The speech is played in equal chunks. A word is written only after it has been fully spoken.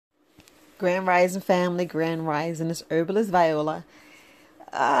Grand Rising family, Grand Rising. It's Herbalist Viola.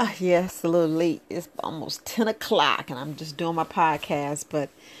 Yes, a little late. It's almost 10 o'clock and I'm just doing my podcast, but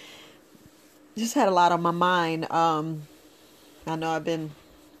just had a lot on my mind. I know I've been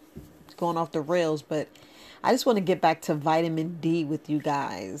going off the rails, but I just want to get back to vitamin D with you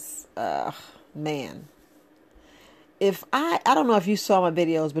guys. Man. If I don't know if you saw my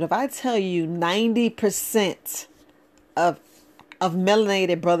videos, but if I tell you 90% of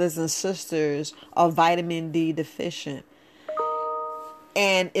melanated brothers and sisters are vitamin D deficient.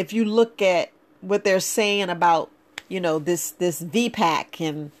 And if you look at what they're saying about, this VPAC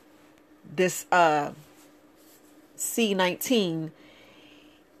and this C19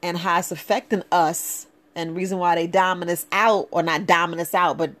 and how it's affecting us, and reason why they doming us out, or not doming us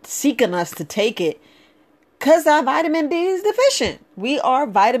out, but seeking us to take it, because our vitamin D is deficient. We are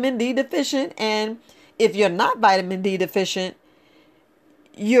vitamin D deficient, and if you're not vitamin D deficient,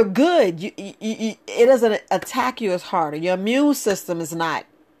 you're good. It doesn't attack you as hard. Your immune system is not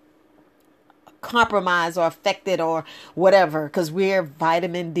compromised or affected or whatever, because we're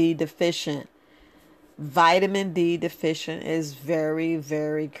vitamin D deficient. Vitamin D deficient is very,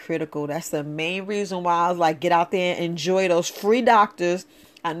 very critical. That's the main reason why I was like, get out there and enjoy those free doctors.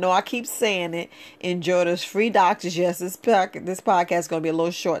 I know I keep saying it. Enjoy those free doctors. Yes, this podcast is going to be a little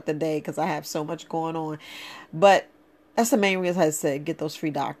short today because I have so much going on. But that's the main reason I said get those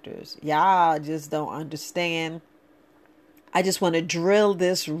free doctors. Y'all just don't understand. I just want to drill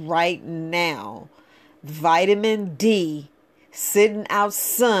this right now. Vitamin D, sitting out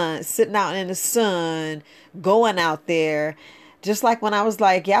in the sun, going out there. Just like when I was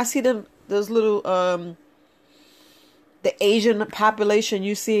like, y'all see those little the Asian population,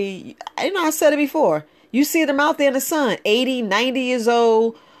 you see, I said it before. You see them out there in the sun, 80, 90 years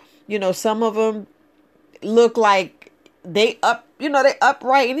old. Some of them look like they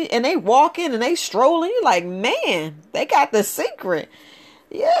upright and they walking and they strolling. You're like, man, they got the secret.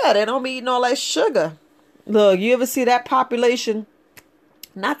 Yeah, they don't be eating all that sugar. Look, you ever see that population?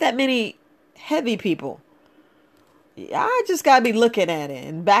 Not that many heavy people. I just gotta be looking at it.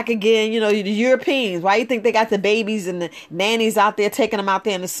 And back again, the Europeans. Why you think they got the babies and the nannies out there taking them out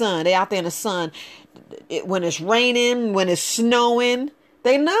there in the sun? They out there in the sun when it's raining, when it's snowing.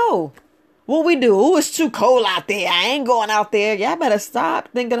 They know. What we do? Oh, it's too cold out there. I ain't going out there. Y'all better stop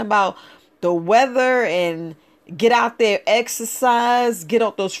thinking about the weather and get out there, exercise, get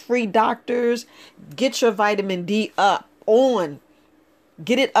out those free doctors, get your vitamin D up on.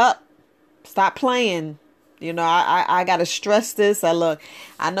 Get it up. Stop playing. I got to stress this.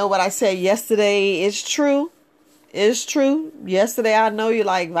 I know what I said yesterday is true. It's true. Yesterday, I know you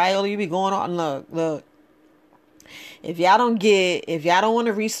like, Viola, you be going on. Look. If y'all don't want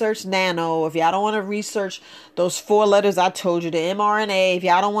to research nano, if y'all don't want to research those 4 letters I told you, the mRNA, if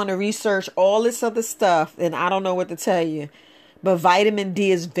y'all don't want to research all this other stuff, then I don't know what to tell you. But vitamin D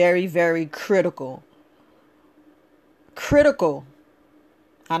is very, very critical. Critical.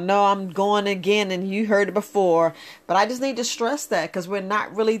 I know I'm going again and you heard it before, but I just need to stress that because we're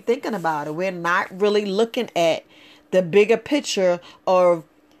not really thinking about it. We're not really looking at the bigger picture of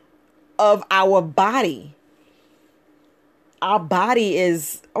our body. Our body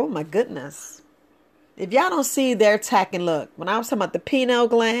is, oh my goodness. If y'all don't see their attacking, look, when I was talking about the pineal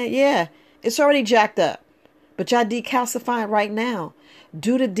gland, yeah, it's already jacked up. But y'all decalcifying right now.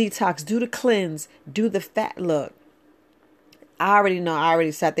 Do the detox, do the cleanse, do the fat. Look, I already know. I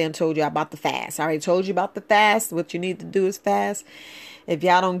already sat there and told you about the fast. I already told you about the fast. What you need to do is fast. If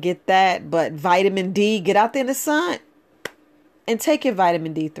y'all don't get that, but vitamin D, get out there in the sun and take your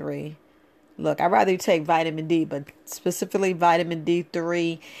vitamin D3. Look, I'd rather you take vitamin D, but specifically vitamin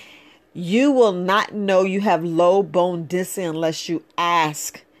D3. You will not know you have low bone density unless you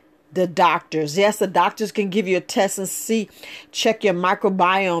ask the doctors. Yes, the doctors can give you a test and check your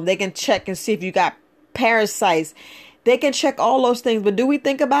microbiome. They can check and see if you got parasites. They can check all those things, but do we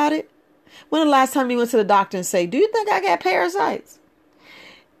think about it? When the last time you went to the doctor and say, do you think I got parasites?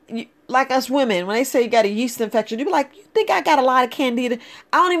 Like us women, when they say you got a yeast infection, you be like, you think I got a lot of candida?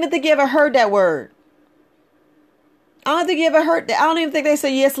 I don't even think you ever heard that word. I don't think you ever heard that. I don't even think they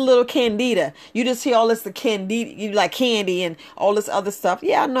say, yes, a little candida. You just hear all this, the candida, you like candy and all this other stuff.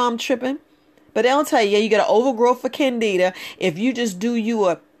 Yeah, I know I'm tripping. But they don't tell you, yeah, you got an overgrowth for candida. If you just do you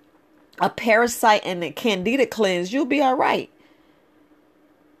a parasite and a candida cleanse, you'll be all right.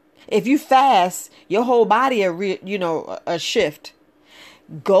 If you fast, your whole body a shift.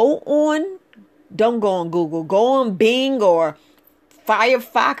 Don't go on Google. Go on Bing or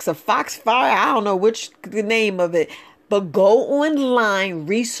Firefox or Foxfire. I don't know which the name of it. But go online,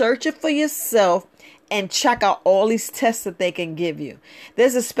 research it for yourself, and check out all these tests that they can give you.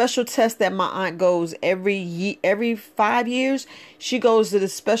 There's a special test that my aunt goes every 5 years. She goes to the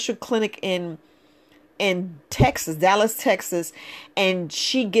special clinic in Texas, Dallas, Texas, and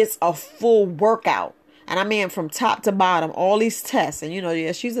she gets a full workout. And I mean, from top to bottom, all these tests. And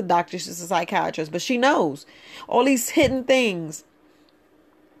yeah, she's a doctor, she's a psychiatrist, but she knows all these hidden things.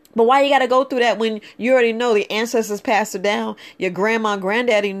 But why you got to go through that when you already know the ancestors passed it down? Your grandma and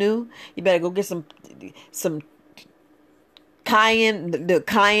granddaddy knew. You better go get some cayenne, the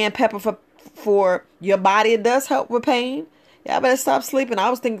cayenne pepper for your body. It does help with pain. Yeah, I better stop sleeping. I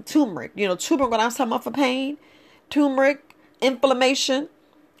was thinking turmeric. Turmeric when I was talking about for pain. Turmeric, inflammation.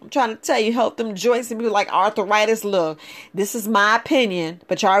 I'm trying to tell you, help them joints and people like arthritis. Look, this is my opinion,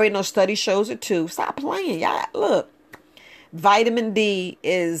 but you already know study shows it too. Stop playing. Y'all, look. Vitamin D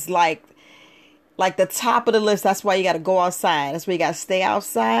is like the top of the list. That's why you got to go outside. That's why you got to stay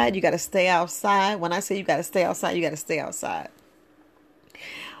outside. You got to stay outside. When I say you got to stay outside, you got to stay outside.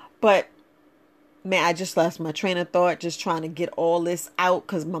 But man, I just lost my train of thought just trying to get all this out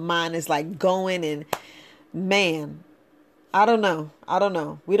because my mind is like going, and man, I don't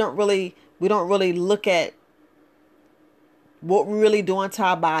know. We don't really look at what we're really doing to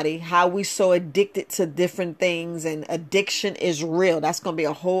our body, how we so addicted to different things, and addiction is real. That's going to be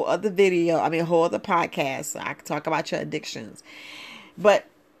a whole other video. A whole other podcast. So I can talk about your addictions. But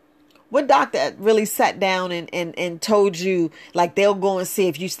what doctor really sat down and told you, like, they'll go and see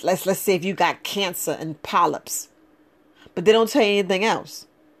if you, let's say if you got cancer and polyps, but they don't tell you anything else.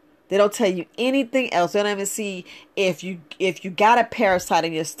 They don't tell you anything else. They don't even see if you got a parasite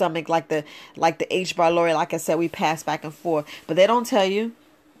in your stomach, like the H. pylori. Like I said, we pass back and forth, but they don't tell you.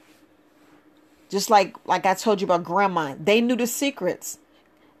 Just like I told you about grandma, they knew the secrets.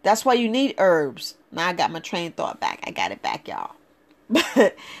 That's why you need herbs. Now I got my train of thought back. I got it back, y'all.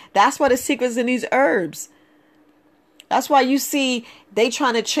 But that's why the secrets in these herbs. That's why you see they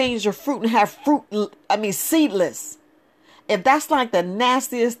trying to change your fruit and have seedless. If that's like the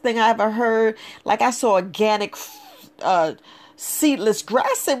nastiest thing I ever heard, like I saw organic seedless grass.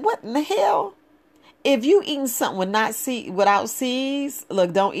 I said, what in the hell? If you eating something without seeds,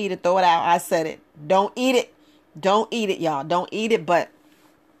 look, don't eat it, throw it out. I said it. Don't eat it. Don't eat it, y'all. Don't eat it. But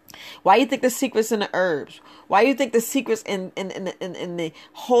why you think the secret's in the herbs? Why you think the secret's in the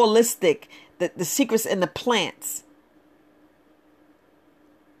holistic, the secret's in the plants?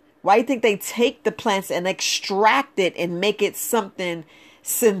 Why do you think they take the plants and extract it and make it something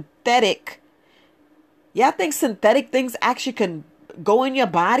synthetic? Y'all think synthetic things actually can go in your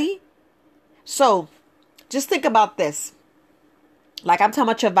body? So just think about this. Like I'm talking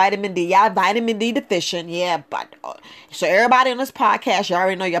about your vitamin D. Y'all vitamin D deficient. Yeah, but so everybody on this podcast, you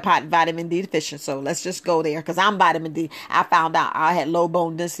already know you're vitamin D deficient. So let's just go there because I'm vitamin D. I found out I had low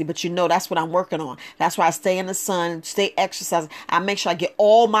bone density, but that's what I'm working on. That's why I stay in the sun, stay exercising. I make sure I get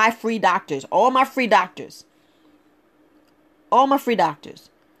all my free doctors.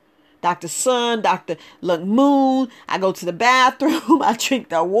 Dr. Sun, Dr. Look Moon. I go to the bathroom. I drink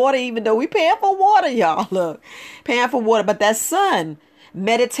the water, even though we paying for water, y'all. Look, paying for water. But that sun,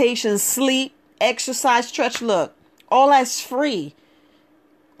 meditation, sleep, exercise, stretch, look, all that's free.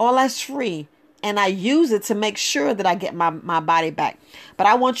 And I use it to make sure that I get my body back. But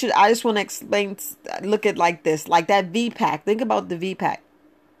I just want to explain, look at like this, like that V-Pack. Think about the V-Pack.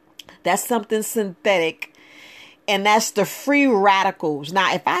 That's something synthetic. And that's the free radicals.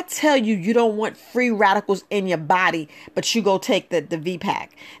 Now, if I tell you you don't want free radicals in your body, but you go take the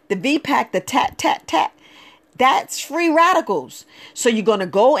V-Pack. The V-Pack, the tat, that's free radicals. So you're going to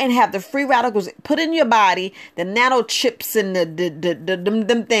go and have the free radicals put in your body, the nano chips and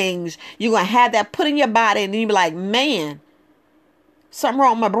them things. You're going to have that put in your body, and then you'll be like, man, something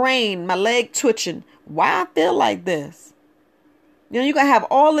wrong with my brain, my leg twitching. Why I feel like this? You're going to have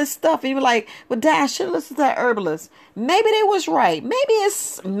all this stuff. And you're like, well, Dad, I should have listened to that herbalist. Maybe they was right.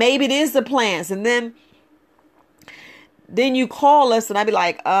 Maybe it is the plants. And then you call us and I'd be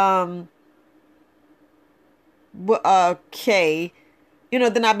like, okay.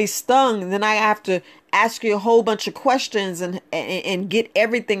 Then I'd be stung. And then I have to ask you a whole bunch of questions and get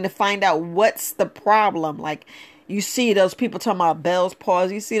everything to find out what's the problem. Like, you see those people talking about Bell's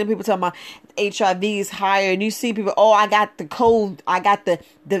palsy. You see them people talking about HIV is higher. And you see people, I got the cold. I got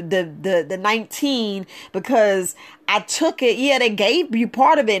the 19 because I took it. Yeah, they gave you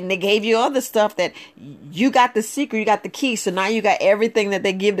part of it and they gave you other stuff that you got the secret. You got the key. So now you got everything that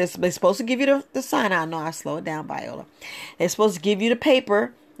they give. They're supposed to give you the sign. I know I slow it down, Viola. They're supposed to give you the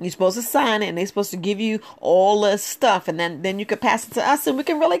paper. You're supposed to sign it and they're supposed to give you all the stuff. And then you can pass it to us and we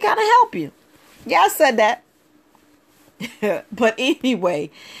can really kind of help you. Yeah, I said that. But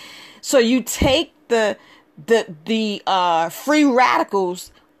anyway, so you take the free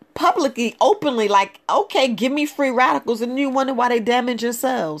radicals publicly, openly, like, okay, give me free radicals, and you wonder why they damage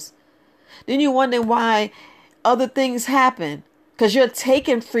yourselves. Then you wonder why other things happen. Because you're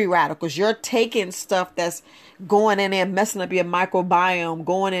taking free radicals. You're taking stuff that's going in there, messing up your microbiome,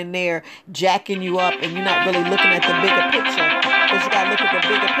 going in there, jacking you up, and you're not really looking at the bigger picture. Because you got to look at the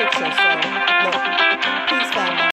bigger picture. So, look, peace, family.